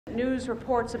News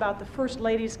reports about the First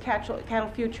Lady's cattle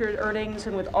future earnings,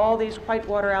 and with all these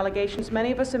Whitewater allegations,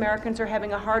 many of us Americans are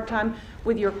having a hard time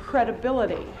with your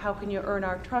credibility. How can you earn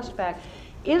our trust back?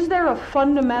 Is there a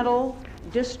fundamental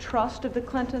distrust of the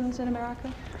Clintons in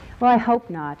America? Well, I hope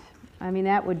not. I mean,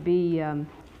 that would be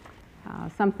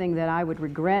something that I would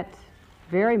regret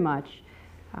very much.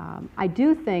 I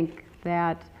do think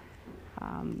that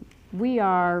we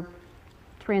are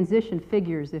transition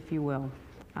figures, if you will.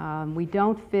 We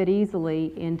don't fit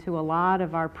easily into a lot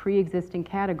of our pre-existing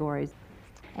categories.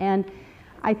 And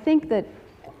I think that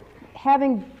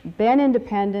having been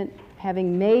independent,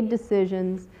 having made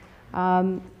decisions,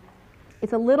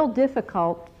 it's a little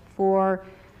difficult for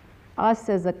us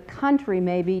as a country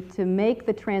maybe to make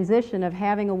the transition of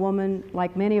having a woman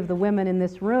like many of the women in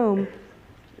this room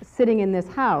sitting in this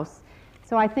house.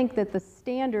 So I think that the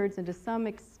standards, and to some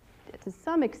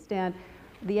extent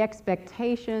the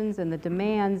expectations and the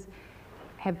demands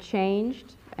have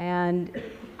changed, and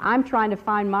I'm trying to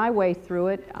find my way through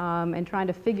it and trying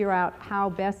to figure out how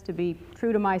best to be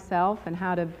true to myself and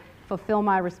how to fulfill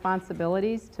my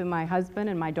responsibilities to my husband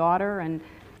and my daughter and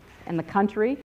the country.